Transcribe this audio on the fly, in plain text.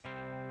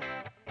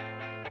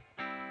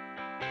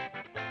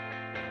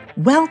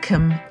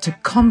Welcome to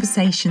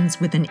Conversations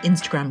with an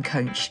Instagram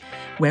Coach,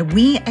 where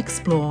we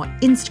explore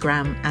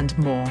Instagram and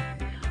more.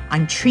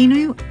 I'm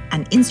Trinu,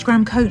 an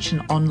Instagram coach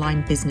and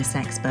online business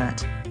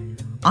expert.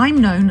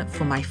 I'm known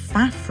for my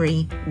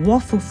faff-free,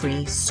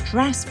 waffle-free,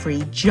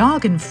 stress-free,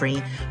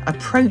 jargon-free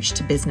approach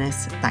to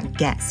business that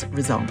gets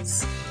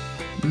results.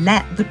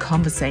 Let the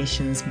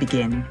conversations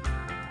begin.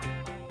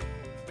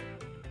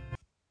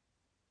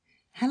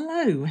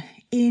 Hello.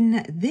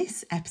 In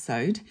this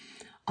episode,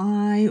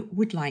 I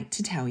would like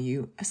to tell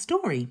you a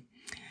story.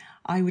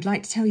 I would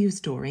like to tell you a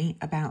story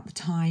about the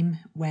time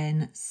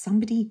when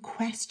somebody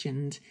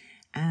questioned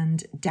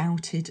and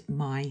doubted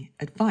my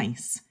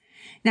advice.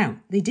 Now,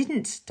 they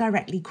didn't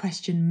directly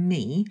question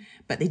me,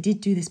 but they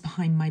did do this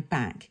behind my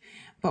back,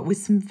 but with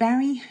some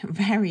very,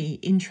 very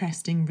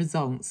interesting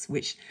results,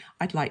 which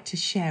I'd like to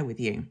share with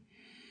you.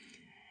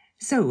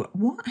 So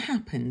what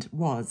happened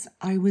was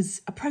I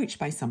was approached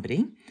by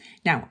somebody.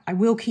 Now, I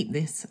will keep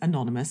this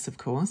anonymous, of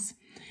course,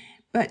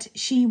 but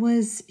she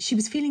was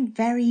feeling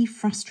very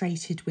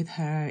frustrated with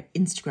her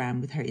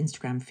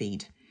Instagram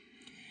feed.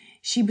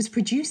 She was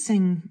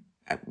producing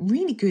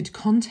really good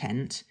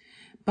content,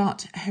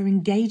 but her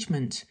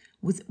engagement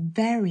was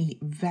very,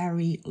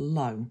 very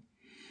low.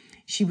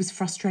 She was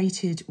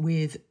frustrated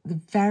with the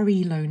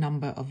very low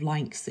number of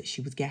likes that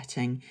she was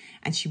getting,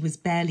 and she was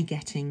barely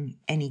getting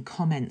any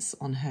comments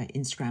on her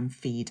Instagram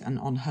feed and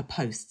on her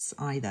posts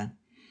either.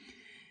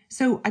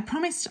 So I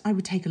promised I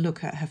would take a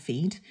look at her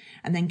feed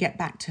and then get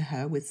back to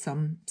her with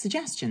some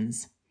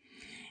suggestions.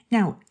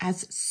 Now,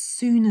 as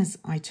soon as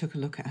I took a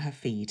look at her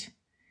feed,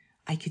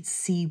 I could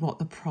see what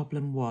the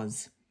problem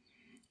was.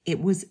 It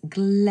was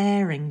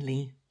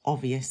glaringly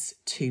obvious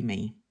to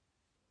me.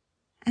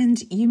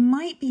 And you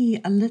might be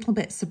a little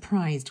bit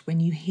surprised when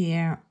you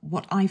hear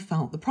what I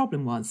felt the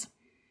problem was,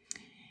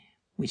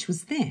 which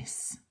was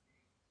this.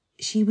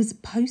 She was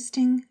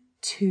posting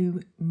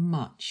too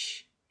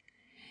much.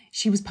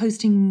 She was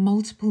posting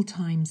multiple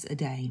times a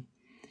day.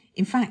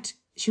 In fact,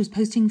 she was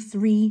posting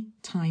 3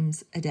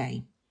 times a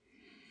day.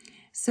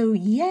 So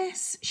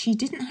yes, she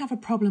didn't have a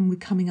problem with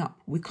coming up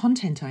with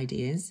content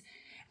ideas.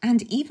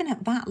 And even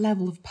at that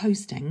level of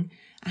posting,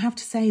 I have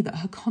to say that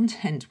her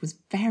content was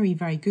very,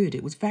 very good.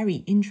 It was very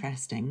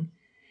interesting.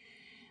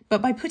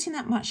 But by putting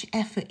that much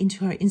effort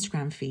into her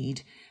Instagram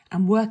feed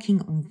and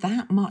working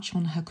that much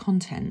on her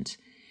content,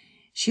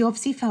 she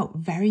obviously felt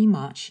very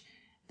much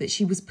that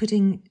she was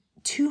putting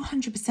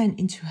 200%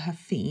 into her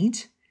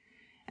feed.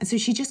 And so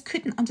she just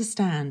couldn't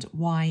understand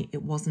why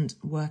it wasn't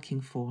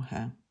working for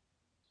her.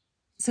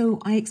 So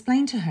I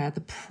explained to her the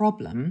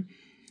problem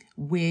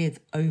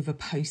with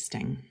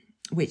overposting,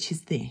 which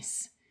is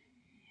this.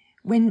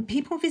 When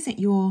people visit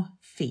your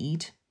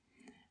feed,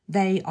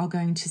 they are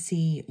going to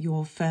see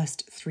your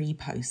first 3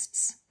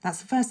 posts. That's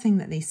the first thing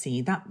that they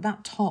see,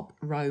 that top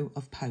row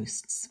of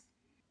posts.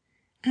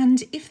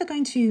 And if they're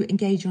going to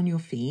engage on your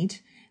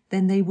feed,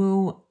 then they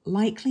will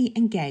likely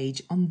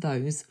engage on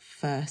those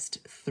first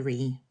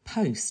 3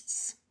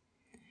 posts.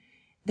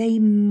 They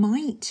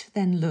might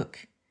then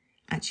look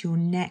at your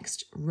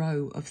next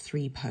row of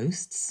 3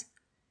 posts,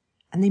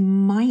 and they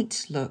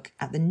might look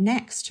at the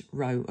next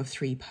row of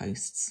 3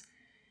 posts.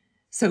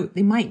 So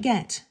they might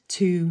get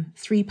to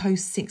 3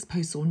 posts, 6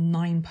 posts, or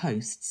 9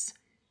 posts,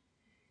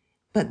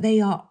 but they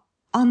are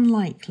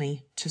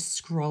unlikely to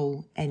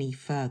scroll any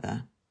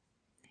further.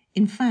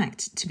 In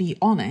fact, to be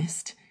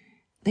honest,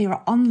 they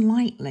are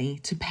unlikely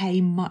to pay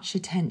much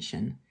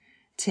attention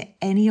to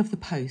any of the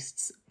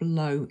posts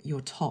below your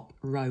top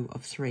row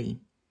of 3.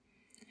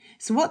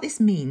 So what this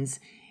means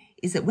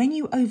is that when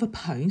you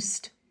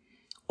overpost,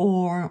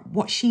 or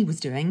what she was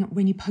doing,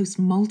 when you post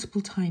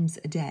multiple times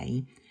a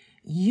day,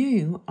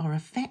 you are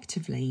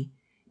effectively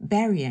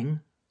burying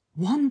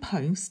one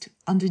post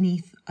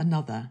underneath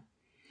another.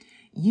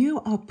 You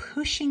are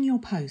pushing your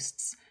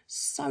posts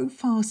so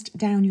fast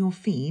down your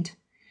feed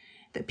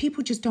that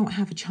people just don't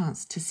have a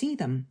chance to see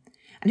them.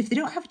 And if they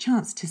don't have a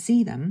chance to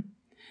see them,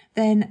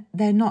 then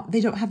they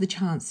don't have the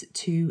chance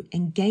to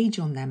engage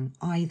on them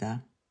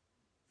either.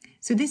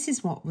 So this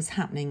is what was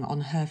happening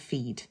on her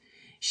feed.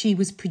 She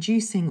was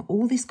producing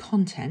all this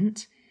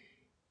content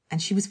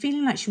and she was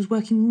feeling like she was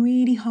working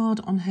really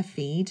hard on her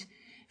feed,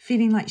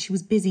 feeling like she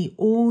was busy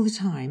all the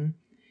time,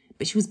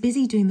 but she was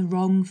busy doing the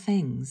wrong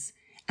things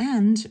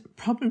and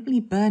probably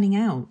burning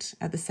out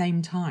at the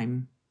same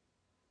time.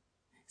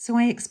 So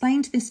I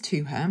explained this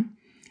to her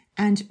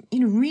and,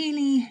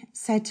 really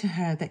said to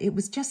her that it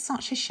was just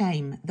such a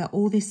shame that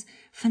all this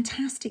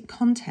fantastic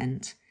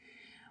content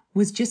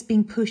was just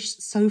being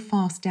pushed so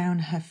fast down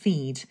her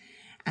feed.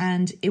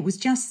 And it was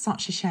just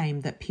such a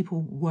shame that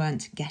people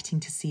weren't getting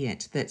to see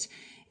it, that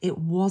it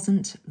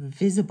wasn't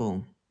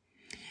visible.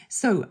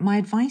 So my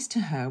advice to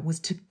her was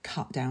to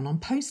cut down on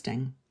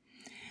posting.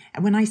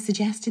 And when I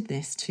suggested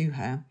this to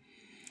her,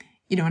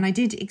 and I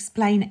did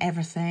explain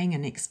everything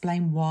and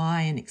explain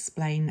why and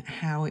explain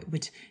how it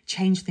would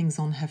change things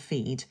on her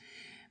feed.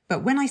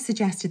 But when I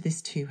suggested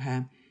this to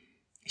her,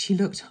 she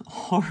looked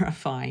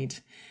horrified.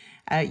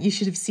 You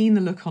should have seen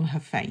the look on her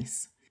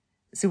face.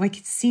 So I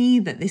could see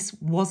that this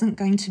wasn't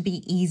going to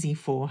be easy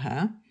for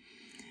her.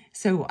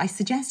 So I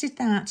suggested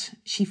that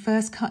she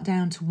first cut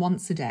down to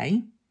once a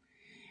day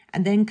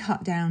and then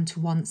cut down to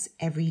once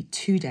every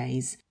 2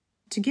 days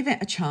to give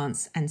it a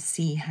chance and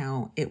see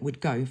how it would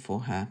go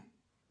for her.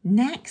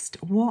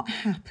 Next, what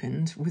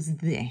happened was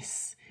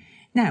this.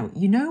 Now,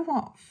 you know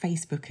what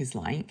Facebook is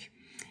like.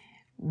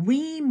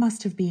 We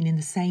must have been in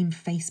the same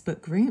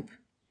Facebook group,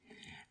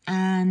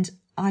 and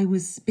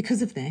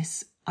because of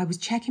this, I was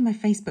checking my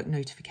Facebook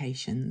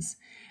notifications,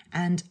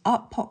 and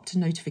up popped a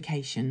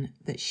notification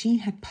that she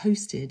had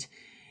posted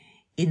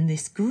in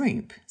this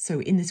group.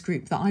 So in this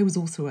group that I was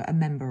also a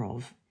member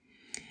of.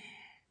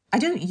 I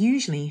don't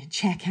usually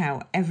check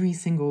out every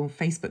single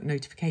Facebook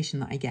notification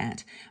that I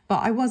get,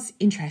 but I was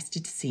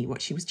interested to see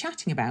what she was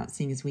chatting about,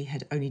 seeing as we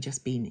had only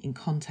just been in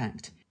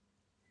contact.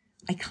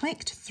 I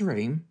clicked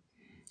through,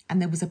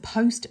 and there was a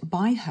post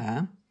by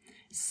her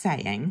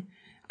saying,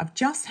 "I've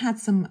just had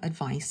some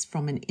advice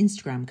from an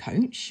Instagram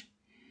coach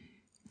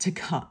to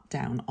cut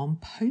down on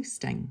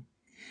posting.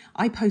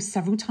 I post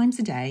several times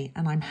a day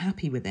and I'm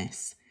happy with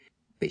this,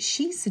 but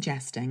she's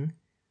suggesting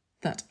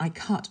that I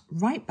cut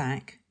right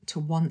back to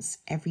once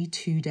every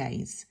 2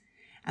 days,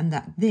 and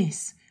that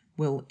this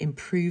will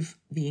improve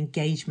the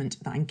engagement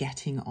that I'm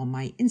getting on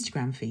my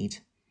Instagram feed.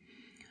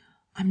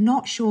 I'm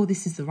not sure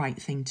this is the right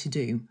thing to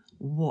do.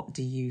 What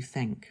do you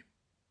think?"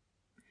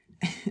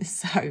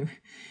 So,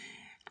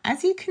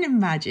 as you can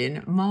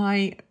imagine,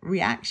 my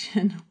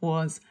reaction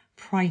was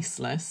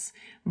priceless.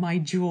 My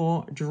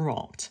jaw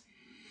dropped.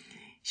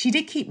 She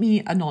did keep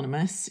me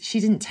anonymous. She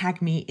didn't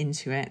tag me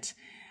into it.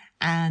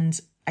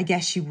 And I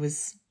guess she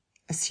was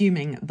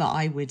assuming that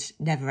I would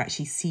never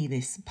actually see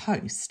this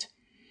post.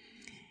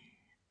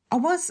 I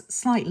was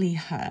slightly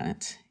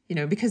hurt,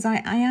 because I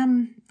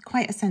am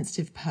quite a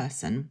sensitive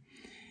person.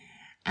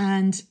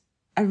 And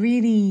I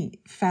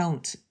really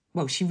felt,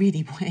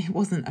 it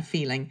wasn't a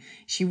feeling.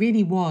 She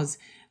really was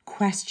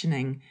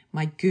questioning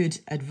my good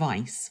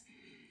advice.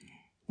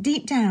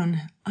 Deep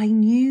down, I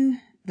knew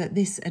that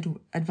this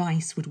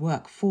advice would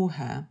work for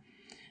her.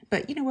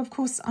 But, of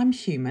course, I'm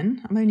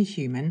human. I'm only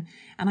human.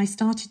 And I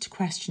started to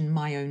question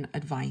my own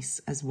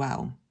advice as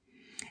well.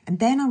 And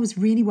then I was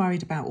really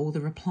worried about all the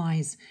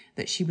replies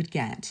that she would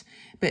get.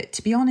 But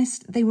to be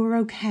honest, they were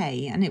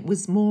okay. And it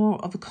was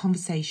more of a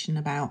conversation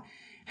about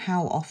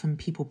how often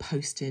people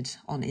posted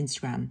on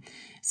Instagram.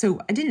 So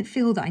I didn't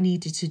feel that I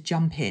needed to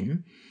jump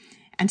in.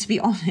 And to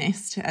be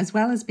honest, as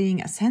well as being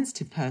a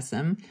sensitive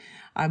person,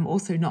 I'm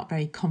also not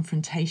very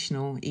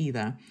confrontational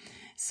either.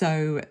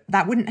 So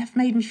that wouldn't have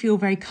made me feel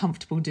very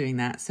comfortable doing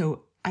that.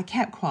 So I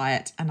kept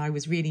quiet and I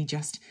was really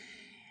just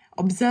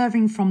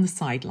observing from the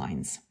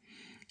sidelines.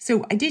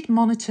 So I did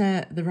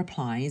monitor the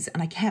replies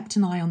and I kept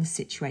an eye on the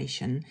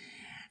situation.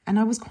 And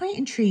I was quite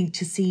intrigued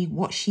to see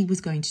what she was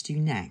going to do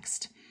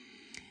next.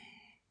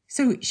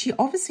 So she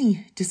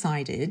obviously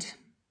decided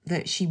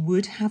that she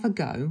would have a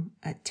go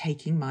at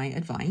taking my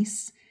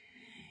advice,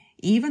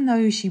 even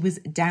though she was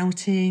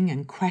doubting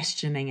and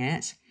questioning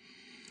it.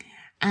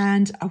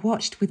 And I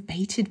watched with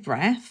bated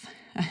breath.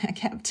 I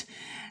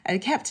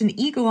kept an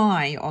eagle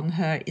eye on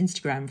her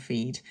Instagram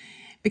feed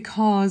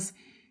because,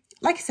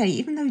 like I say,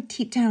 even though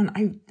deep down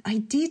I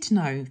did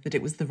know that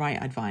it was the right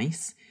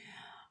advice,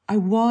 I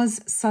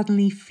was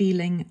suddenly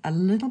feeling a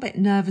little bit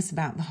nervous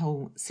about the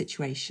whole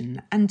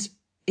situation, and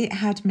it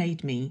had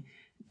made me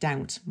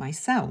doubt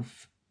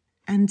myself.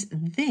 And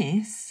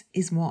this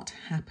is what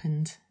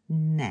happened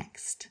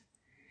next.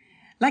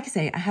 Like I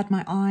say, I had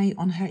my eye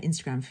on her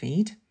Instagram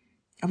feed.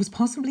 I was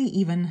possibly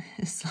even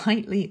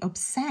slightly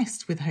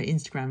obsessed with her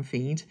Instagram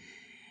feed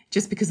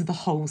just because of the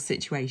whole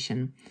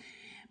situation.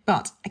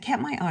 But I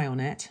kept my eye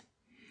on it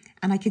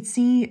and I could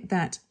see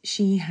that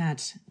she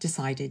had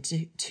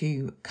decided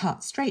to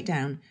cut straight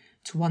down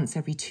to once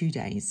every 2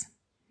 days.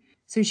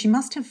 So she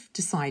must have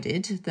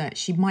decided that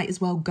she might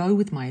as well go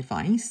with my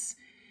advice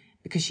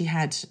because she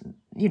had,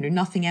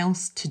 nothing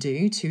else to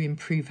do to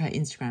improve her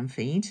Instagram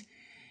feed.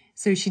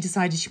 So she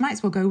decided she might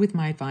as well go with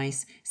my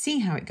advice, see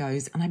how it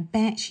goes. And I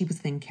bet she was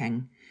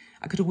thinking,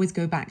 I could always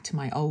go back to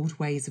my old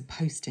ways of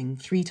posting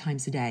 3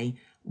 times a day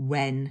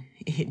when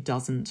it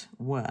doesn't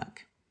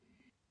work.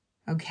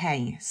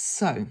 Okay,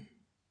 so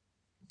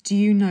do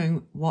you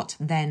know what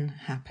then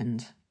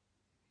happened?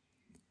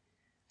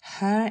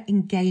 Her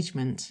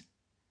engagement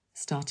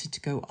started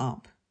to go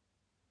up.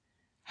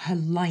 Her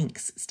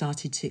likes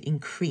started to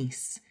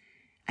increase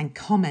and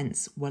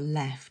comments were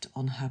left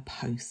on her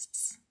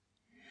posts.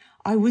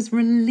 I was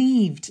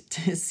relieved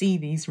to see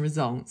these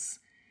results,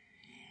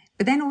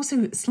 but then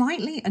also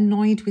slightly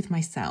annoyed with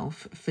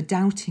myself for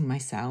doubting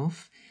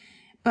myself.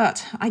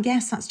 But I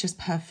guess that's just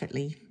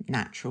perfectly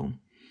natural.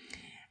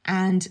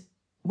 And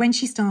when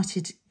she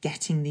started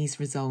getting these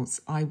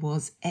results, I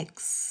was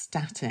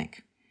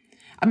ecstatic.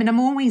 I mean, I'm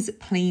always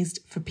pleased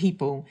for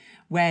people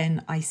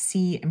when I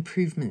see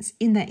improvements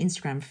in their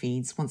Instagram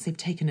feeds once they've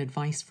taken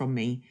advice from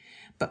me.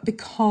 But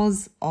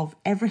because of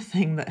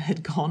everything that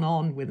had gone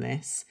on with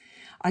this,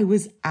 I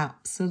was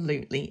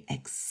absolutely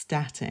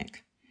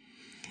ecstatic.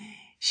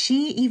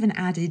 She even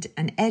added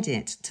an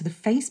edit to the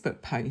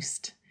Facebook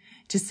post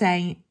to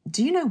say,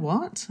 do you know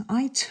what?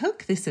 I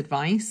took this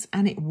advice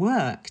and it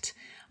worked.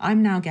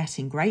 I'm now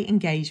getting great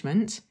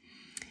engagement.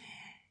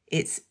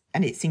 It's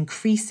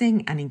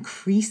increasing and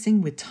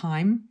increasing with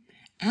time.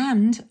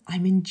 And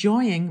I'm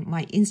enjoying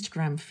my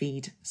Instagram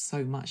feed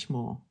so much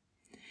more.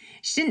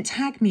 She didn't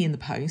tag me in the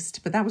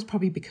post, but that was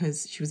probably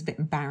because she was a bit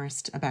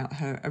embarrassed about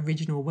her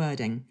original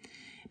wording.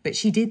 But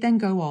she did then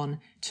go on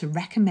to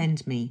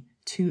recommend me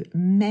to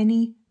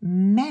many,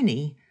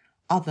 many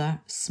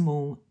other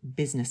small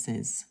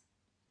businesses.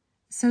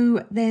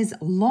 So there's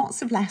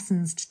lots of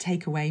lessons to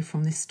take away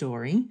from this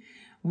story,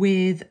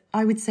 with,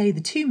 I would say,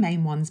 the two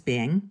main ones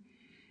being,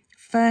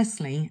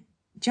 firstly,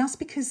 just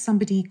because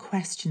somebody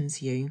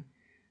questions you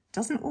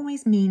doesn't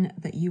always mean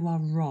that you are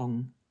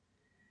wrong.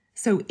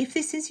 So if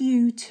this is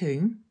you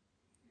too,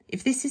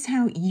 if this is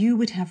how you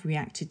would have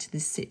reacted to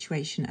this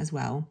situation as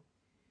well,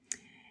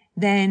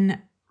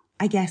 then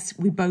I guess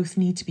we both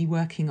need to be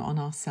working on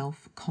our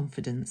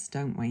self-confidence,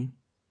 don't we?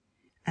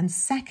 And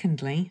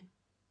secondly,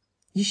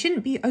 you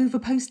shouldn't be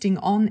overposting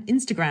on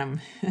Instagram.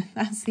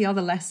 That's the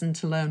other lesson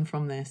to learn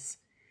from this.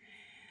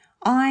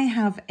 I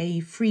have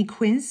a free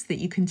quiz that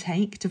you can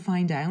take to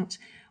find out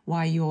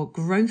why your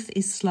growth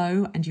is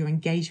slow and your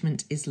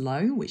engagement is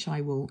low, which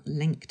I will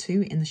link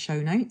to in the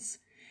show notes.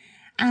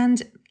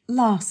 And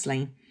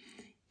lastly,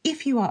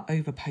 if you are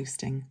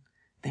overposting,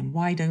 then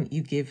why don't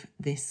you give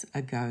this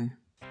a go?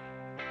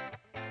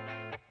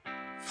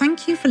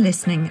 Thank you for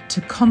listening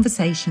to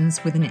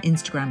Conversations with an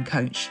Instagram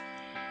Coach.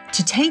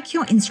 To take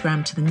your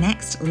Instagram to the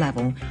next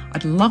level,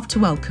 I'd love to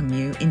welcome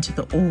you into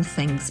the All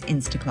Things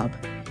Insta Club.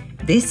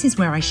 This is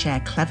where I share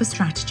clever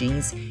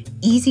strategies,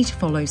 easy to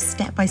follow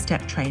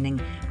step-by-step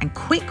training, and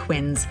quick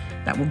wins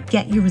that will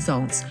get you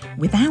results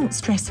without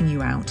stressing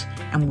you out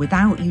and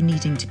without you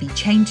needing to be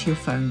chained to your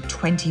phone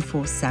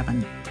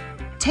 24/7.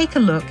 Take a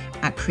look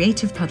at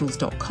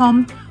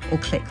creativepuddles.com or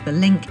click the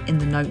link in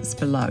the notes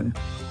below.